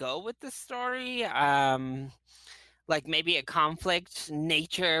could go with the story. Like maybe a conflict,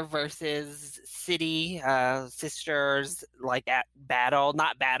 nature versus city, sisters, like at battle,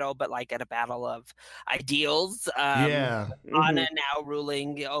 not battle, but like at a battle of ideals. Yeah. Anna now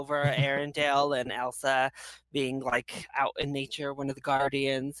ruling over Arendelle, and Elsa being like out in nature, one of the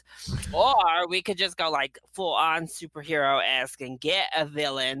guardians. Or we could just go like full on superhero-esque and get a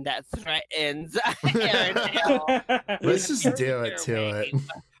villain that threatens Arendelle. Let's just do it to it.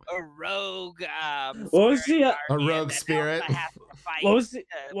 A rogue, what was the a rogue spirit? What was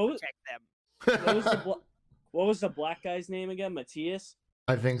the black guy's name again? Matthias?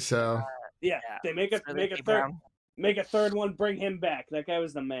 I think so. Yeah, they make a third one. Bring him back. That guy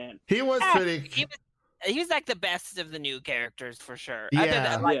was the man. He was pretty. He was like the best of the new characters for sure. Yeah. Other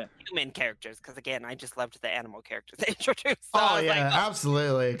than like human characters, because again, I just loved the animal characters they introduced. So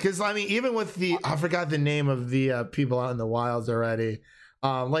absolutely. Because I mean, even with I forgot the name of the people out in the wilds already.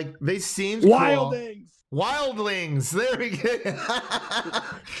 Like they seemed Wildlings. Cool. Wildlings. There we go.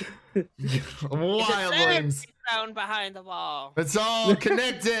 Wildlings. Found behind the wall. It's all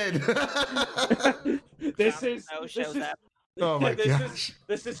connected. This is oh my gosh.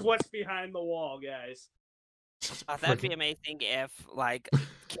 This is what's behind the wall, guys. Oh, that'd be amazing if like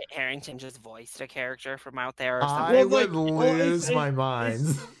Kit Harington just voiced a character from out there or I something. would lose my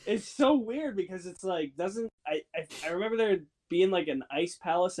mind. It's so weird because it's like I remember there being like an ice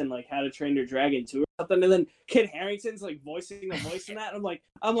palace and like How to Train Your Dragon 2 or something, and then Kit Harington's like voicing the voice in that.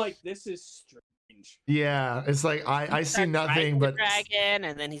 I'm like, this is strange. Yeah, it's like I see nothing but dragon,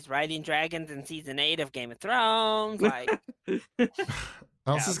 and then he's riding dragons in season 8 of Game of Thrones. Like,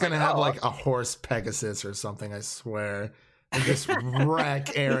 Elsa's gonna have like a horse Pegasus or something, I swear, and just wreck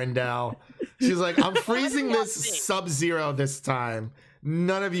Arendelle. She's like, I'm freezing this Sub-Zero this time.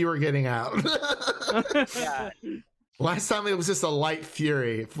 None of you are getting out. yeah. Last time it was just a light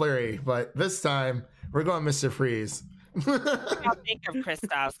flurry, but this time we're going Mr. Freeze. I think of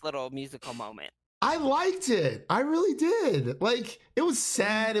Kristoff's little musical moment. I liked it. I really did. Like, it was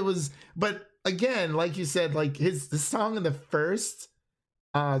sad. But again, like you said, like the song in the first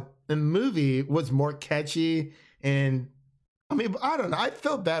the movie was more catchy, and I mean, I don't know. I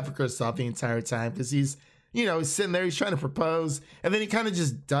felt bad for Kristoff the entire time because he's sitting there, he's trying to propose, and then he kind of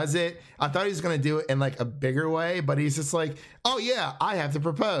just does it. I thought he was going to do it in like a bigger way, but he's just like, oh yeah, I have to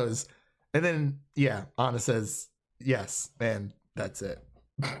propose. And then, yeah, Anna says yes, and that's it.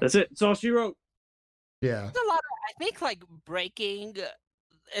 That's it. That's all she wrote. Yeah. There's a lot of, I think, like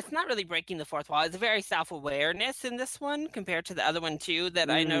it's not really breaking the fourth wall. It's very self-awareness in this one compared to the other one too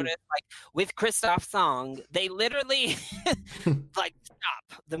that I noticed. Like with Kristoff's song, they literally like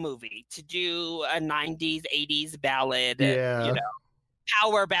stop the movie to do a 90s, 80s ballad,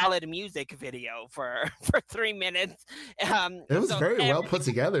 power ballad music video for 3 minutes. It was very well put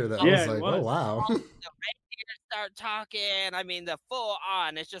together though. Yeah, I was like, oh wow. The reindeer start talking. I mean,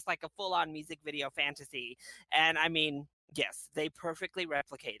 it's just like a full-on music video fantasy. And I mean, yes, they perfectly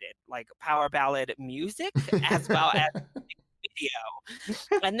replicated like power ballad music as well as video.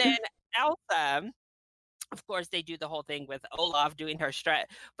 And then Elsa, of course, they do the whole thing with Olaf doing her strut,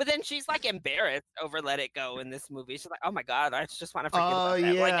 but then she's like embarrassed over Let It Go in this movie. She's like, oh my God, I just want to forget about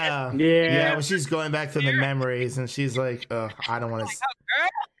that. Yeah. Like, yeah, when she's going back to the memories and she's like, oh, I don't want to.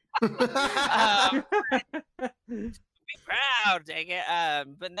 Be proud, dang it.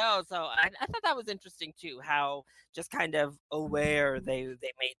 But no, so I thought that was interesting too, how just kind of aware they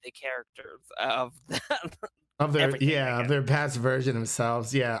made the characters of their past version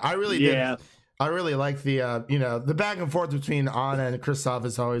themselves. Yeah, I really did. I really like the the back and forth between Anna and Kristoff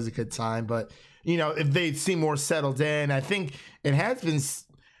is always a good time. But if they seem more settled in, I think it has been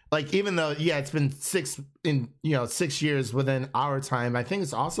like, even though it's been 6 years within our time, I think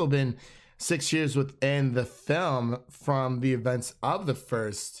it's also been 6 years within the film from the events of the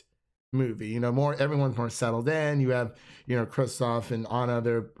first movie. Everyone's more settled in. You have Kristoff and Anna,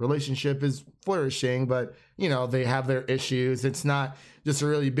 their relationship is flourishing, but they have their issues. It's not just a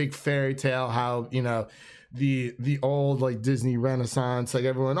really big fairy tale how the old like Disney Renaissance, like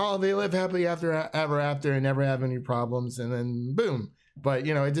everyone, they live happily ever after and never have any problems, and then boom. But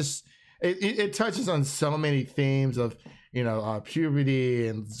it touches on so many themes of puberty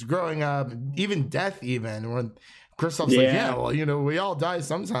and growing up, even death. Even when Kristoff's like, we all die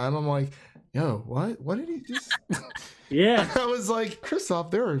sometime. I'm like, yo, what did he just? Yeah, I was like, Kristoff,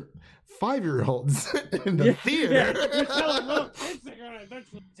 there are 5-year-olds in the theater.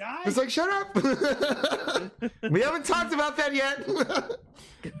 It's like, shut up. We haven't talked about that yet.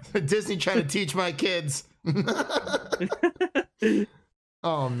 Disney trying to teach my kids.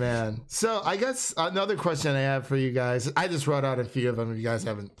 Oh man. So I guess another question I have for you guys, I just wrote out a few of them if you guys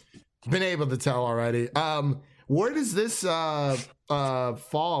haven't been able to tell already. Where does this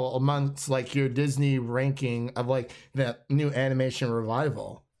fall amongst like your Disney ranking of like that new animation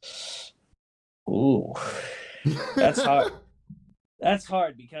revival? Ooh, that's hard. That's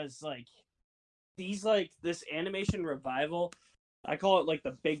hard because like this animation revival, I call it like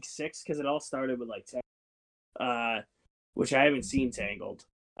the Big Six because it all started with like which I haven't seen Tangled.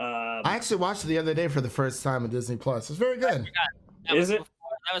 I actually watched it the other day for the first time on Disney Plus. It's very good. That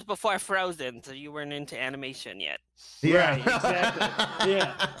was before Frozen, so you weren't into animation yet. Yeah, right, exactly.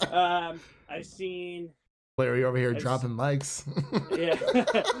 Yeah, I've seen Larry over here dropping mics. Yeah,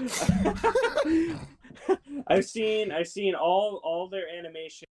 I've seen all their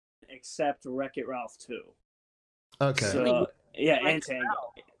animation except Wreck-It Ralph 2. Okay. So, yeah, and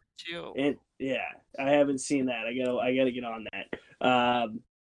Tangled. And I haven't seen that. I gotta get on that.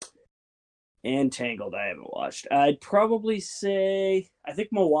 And Tangled I haven't watched. I'd probably say I think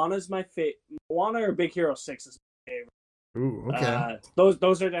Moana's my favorite. Moana or Big Hero 6 is my favorite. Ooh, okay.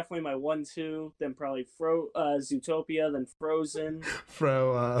 Those are definitely my 1, 2. Then probably Zootopia. Then Frozen.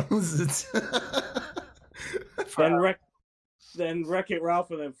 Then Wreck-It Ralph,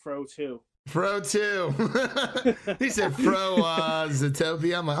 and then Fro 2. Fro 2. He said Fro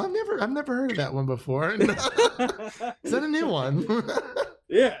Zootopia. I'm like, I've never heard of that one before. Is that a new one?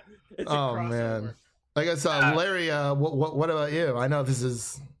 Yeah. It's a Oh crossover. man. I guess Larry, what about you? I know this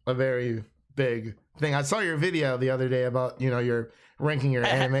is a very big thing. I saw your video the other day about, you're ranking your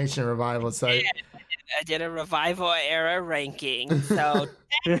animation revival site. I did a revival era ranking. So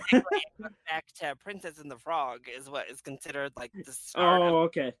technically it goes back to Princess and the Frog is what is considered like the start of Oh,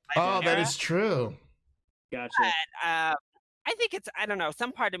 okay. Oh, that era. is true. Gotcha. But, I think it's, I don't know,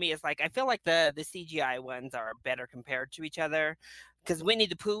 some part of me is like, I feel like the CGI ones are better compared to each other. Because Winnie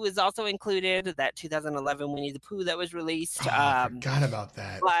the Pooh is also included, that 2011 Winnie the Pooh that was released. Oh, I forgot about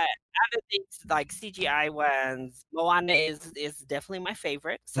that. But out of these like CGI ones, Moana is definitely my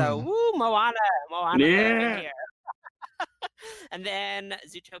favorite. So woo, Moana, Yeah. here. And then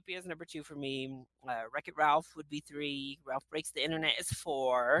Zootopia is number 2 for me. Wreck-It Ralph would be 3. Ralph Breaks the Internet is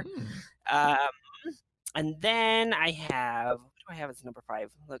 4. And then I have, what do I have as number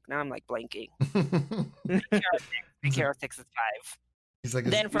 5? Look, now I'm like blanking. Big Hero 6 is 5. He's like,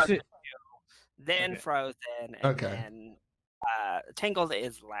 Then Frozen 2. Then Okay. Frozen. And Okay. then Tangled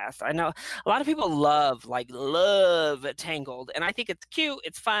is last. I know a lot of people love Tangled, and I think it's cute,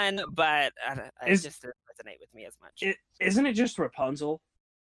 it's fun, but it just doesn't resonate with me as much. Isn't it just Rapunzel?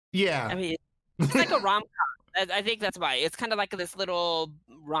 yeah. I mean, it's like a rom-com. I think that's why. It's kind of like this little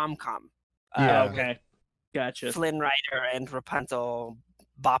rom-com. Yeah. Okay. Gotcha. Flynn Rider and Rapunzel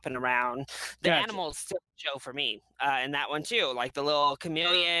bopping around. The Gotcha. animals still show for me in that one too, like the little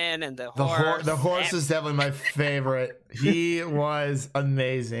chameleon and the The horse. the horse is definitely my favorite. He was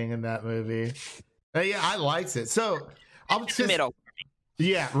amazing in that movie. Yeah, I liked it. So I'm just middle.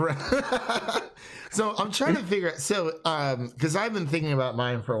 Yeah. Right. So I'm trying to figure out. So because I've been thinking about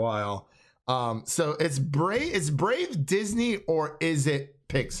mine for a while. So it's Brave Disney or is it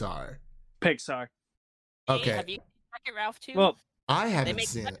Pixar? Pixar. Okay. Have you seen Wreck-It Ralph too? I Well, they haven't make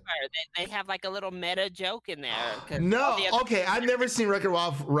seen fun it. of her. They have like a little meta joke in there. 'cause all No, the other- okay. I've never seen Wreck-It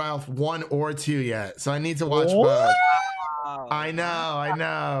Ralph 1 or 2 yet, so I need to watch both. Oh, I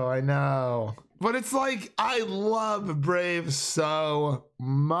know. But it's like I love Brave so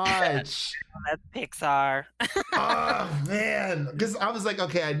much. that's Pixar. Oh man, because I was like,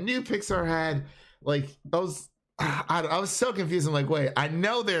 okay, I knew Pixar had like those. I was so confused. I'm like, wait, I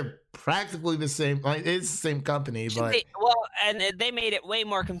know they're practically the same. Like, it's the same company, but And they made it way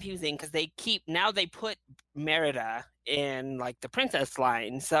more confusing because they put Merida in like the princess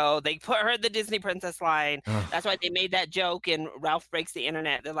line, so they put her in the Disney princess line. Ugh. That's why they made that joke. And Ralph Breaks the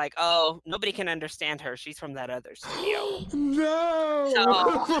Internet. They're like, oh, nobody can understand her. She's from that other studio. no,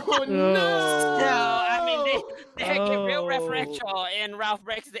 So- no. So I mean, they get real Oh. referential in Ralph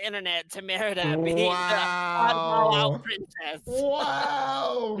Breaks the Internet to Merida being the Wow. oddball out princess.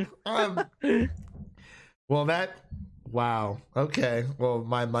 Wow. Well, wow. Okay. Well,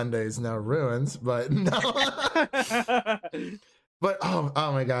 my Monday is now ruined, but no. But oh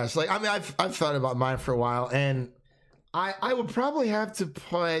my gosh. Like, I mean, I've thought about mine for a while, and I would probably have to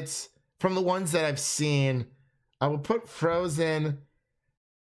put, from the ones that I've seen, I would put Frozen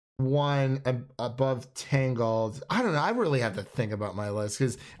 1 above Tangled. I don't know. I really have to think about my list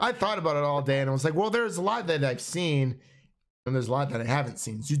because I thought about it all day and I was like, well, there's a lot that I've seen and there's a lot that I haven't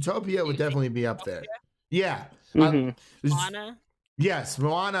seen. Zootopia would definitely be up there. Yeah. Mhm. Moana, Yes,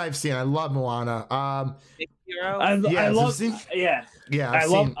 Moana I've seen. I love Moana. Big Hero. I Yeah, love. so Yeah, Yeah, I I've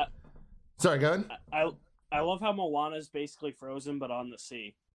love. seen. Sorry, go ahead. I love how Moana is basically Frozen but on the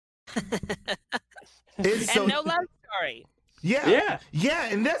sea. It's and so no love story. yeah,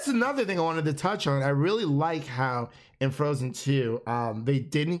 and that's another thing I wanted to touch on. I really like how in Frozen 2, they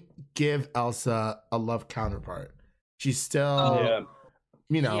didn't give Elsa a love counterpart. She's still,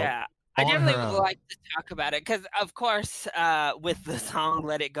 Yeah. I on definitely her would own. like to talk about it because, of course, with the song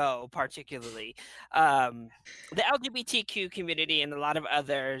 "Let It Go," particularly, the LGBTQ community and a lot of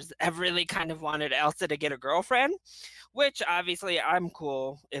others have really kind of wanted Elsa to get a girlfriend, which obviously I'm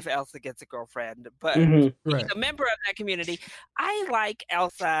cool if Elsa gets a girlfriend. But Mhm. right. a member of that community, I like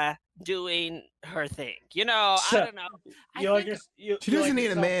Elsa doing her thing. You know, So- I don't know. I You like think- your, She doesn't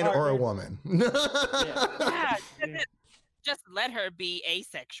need a man or a woman. yeah, just let her be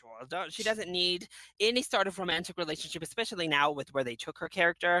asexual. She doesn't need any sort of romantic relationship, especially now with where they took her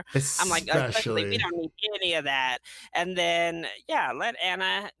character. I'm like, especially we don't need any of that. And then, yeah, let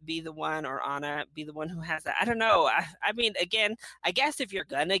Anna be the one, or Anna be the one who has that. I don't know. I mean, again, I guess if you're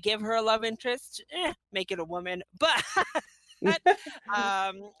gonna give her a love interest, make it a woman. But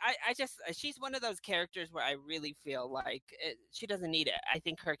I just she's one of those characters where I really feel like she doesn't need it. I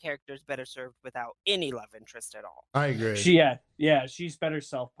think her character is better served without any love interest at all. I agree. She's better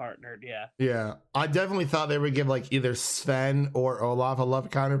self-partnered. Yeah, I definitely thought they would give like either Sven or Olaf a love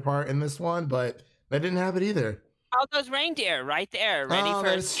counterpart in this one, but they didn't have it either. All those reindeer right there, ready for.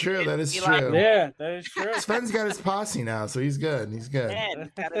 That is true. That is true. Yeah, that is true. Sven's got his posse now, so he's good. He's good. Man,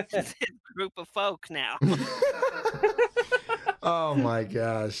 got his group of folk now. Oh my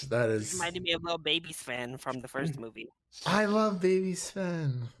gosh, that is reminded me of little baby Sven from the first movie. I love baby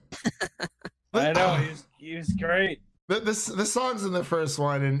Sven. I know he was great. The songs in the first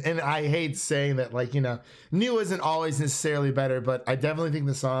one, and I hate saying that, like, you know, new isn't always necessarily better, but I definitely think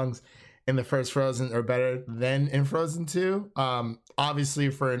the songs in the first Frozen are better than in Frozen 2. Obviously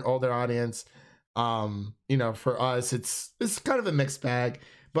for an older audience, you know, for us it's kind of a mixed bag,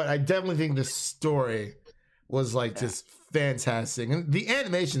 but I definitely think the story was like just fantastic, and the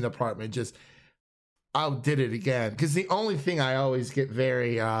animation department just outdid it again. Because the only thing I always get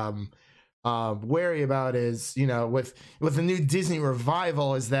very wary about is, you know, with the new Disney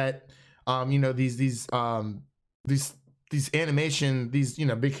revival, is that you know, these animation, these, you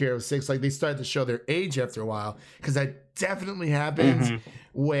know, Big Hero 6, like they start to show their age after a while, because that definitely happens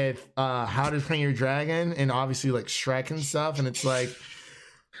with How to Train Your Dragon and obviously like Shrek and stuff, and it's like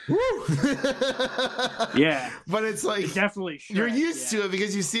woo. Yeah, but it's like it definitely Shrek, you're used to it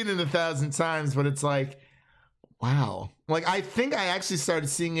because you've seen it 1,000 times, but it's like, wow. Like I think I actually started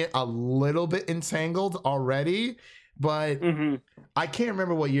seeing it a little bit entangled already, but I can't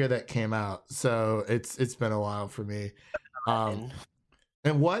remember what year that came out, so it's been a while for me. And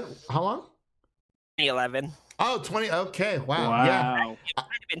what? How long? 2011. Oh, 20. Okay, wow. Yeah. It might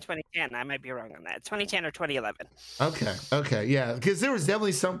have been 2010. I might be wrong on that. 2010 or 2011. Okay, yeah. Because there was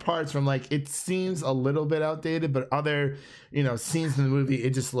definitely some parts from, like, it seems a little bit outdated, but other, you know, scenes in the movie,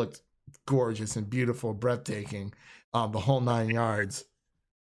 it just looked gorgeous and beautiful, breathtaking, the whole 9 yards.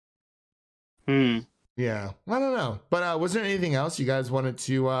 Yeah, I don't know. But was there anything else you guys wanted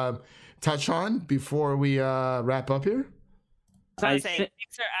to touch on before we wrap up here? So I say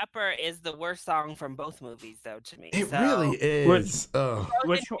Fixer Upper is the worst song from both movies, though, to me. It really is.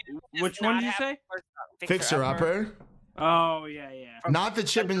 Which one did you say? Fixer Upper. Oh, yeah. Not the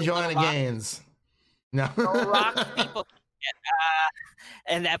Chip and Joanna Gaines. No. Rock people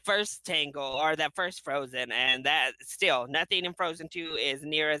and that first Tangle, or that first Frozen, and that still nothing in Frozen 2 is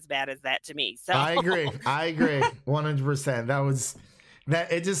near as bad as that to me. So I agree 100%.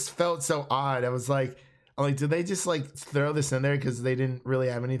 That it just felt so odd. I was like, did they just like throw this in there because they didn't really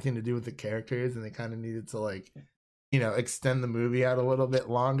have anything to do with the characters, and they kind of needed to, like, you know, extend the movie out a little bit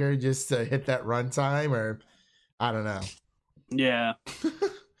longer just to hit that runtime, or I don't know. Yeah.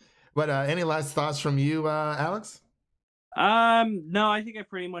 But any last thoughts from you, Alex? No, I think I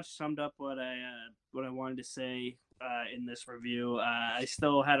pretty much summed up what I wanted to say in this review. I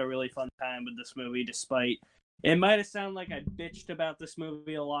still had a really fun time with this movie, despite it might have sounded like I bitched about this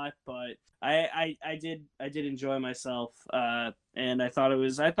movie a lot, but I did enjoy myself, and I thought it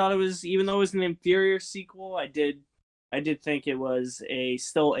was, even though it was an inferior sequel, I did think it was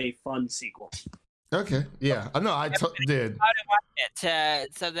still a fun sequel. Okay, yeah, no, I did. How to watch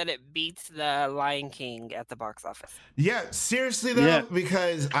it so that it beats the Lion King at the box office. Yeah, seriously though,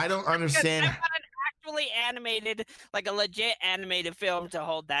 because I don't understand. I want an actually animated, like a legit animated film, to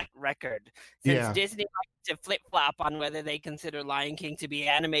hold that record. Since Disney likes to flip flop on whether they consider Lion King to be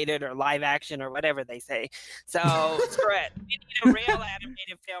animated or live action or whatever they say. So screw it. We need a real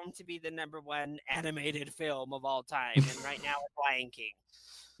animated film to be the #1 animated film of all time, and right now it's Lion King.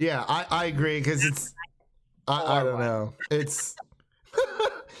 Yeah, I agree, because it's I don't know. It's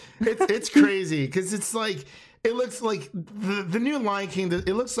it's crazy, because it's like, it looks like the new Lion King, it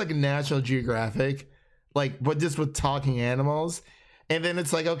looks like a National Geographic, like, but just with talking animals. And then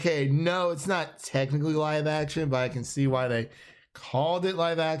it's like, okay, no, it's not technically live action, but I can see why they called it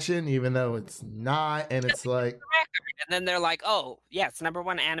live action, even though it's not. And it's like, and then they're like, oh yeah, it's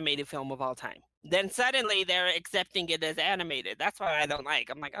 #1 animated film of all time. Then suddenly they're accepting it as animated. That's what I don't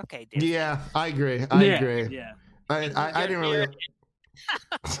like. I'm like, okay, Disney. Yeah, I agree. I agree. Yeah. I didn't really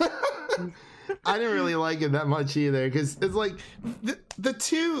I didn't really like it that much either, because it's like the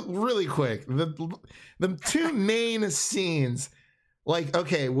two, really quick, the two main scenes, like,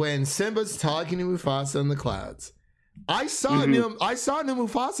 okay, when Simba's talking to Mufasa in the clouds, I saw new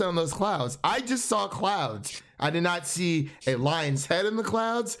Mufasa on those clouds. I just saw clouds. I did not see a lion's head in the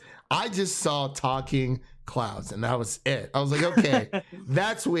clouds. I just saw talking clouds, and that was it. I was like, okay,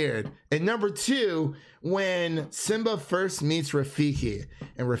 that's weird. And #2, when Simba first meets Rafiki,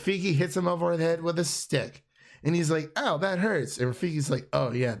 and Rafiki hits him over the head with a stick, And he's like, "Ow, that hurts." And Rafiki's like,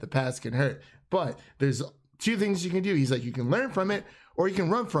 "Oh yeah, the past can hurt, but there's two things you can do." He's like, "You can learn from it or you can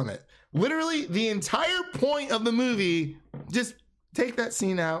run from it." Literally the entire point of the movie, just take that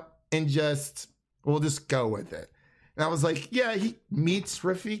scene out and we'll just go with it. And I was like, yeah, he meets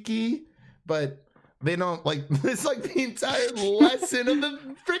Rafiki, but they don't like, it's like the entire lesson of the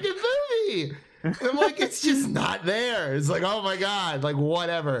freaking movie. And I'm like, it's just not there. It's like, oh my God, like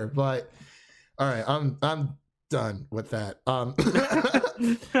whatever. But all right, I'm done with that.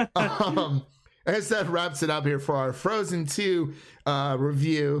 I guess that wraps it up here for our Frozen 2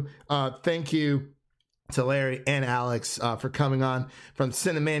 review. Thank you to Larry and Alex for coming on from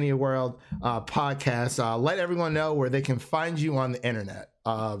Cinemania World podcast. Let everyone know where they can find you on the internet.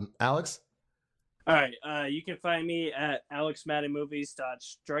 Alex? All right. You can find me at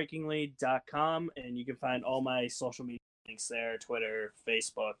alexmaddenmovies.strikingly.com, and you can find all my social media links there: Twitter,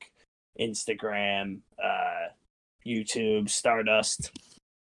 Facebook, Instagram, YouTube, Stardust.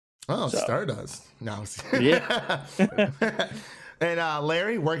 Oh, so. Stardust. No. Yeah. And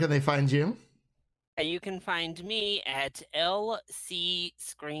Larry, where can they find you? You can find me at LC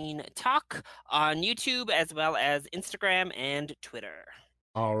Screen Talk on YouTube as well as Instagram and Twitter.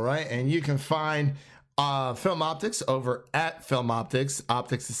 All right. And you can find Film Optics over at Film Optics.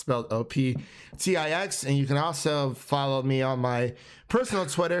 Optics is spelled OPTIX. And you can also follow me on my personal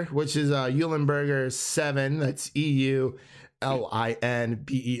Twitter, which is Eulenberger7. That's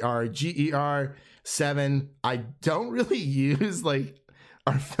EULINBERGER 7. I don't really use like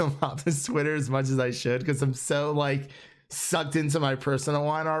our Film Optics Twitter as much as I should, because I'm so like sucked into my personal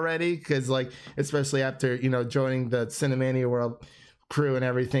one already, because like especially after joining the Cinemania World crew and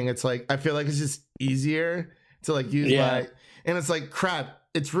everything, it's like I feel like it's just easier to like use my, and it's like crap,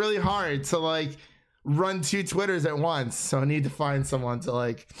 it's really hard to like run two Twitters at once, so I need to find someone to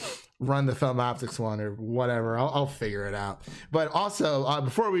like run the Film Optics one or whatever. I'll figure it out. But also,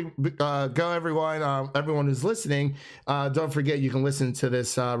 before we go, everyone who's listening, don't forget you can listen to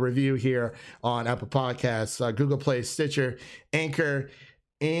this review here on Apple Podcasts, Google Play, Stitcher, Anchor,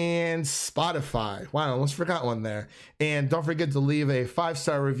 and Spotify. Wow, I almost forgot one there. And don't forget to leave a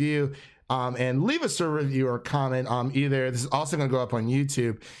 5-star review. And leave us a review or comment. Either this is also going to go up on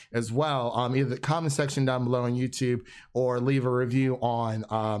YouTube as well. Either the comment section down below on YouTube, or leave a review on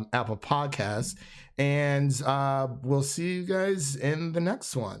Apple Podcasts. And we'll see you guys in the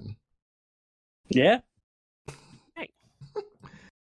next one. Yeah.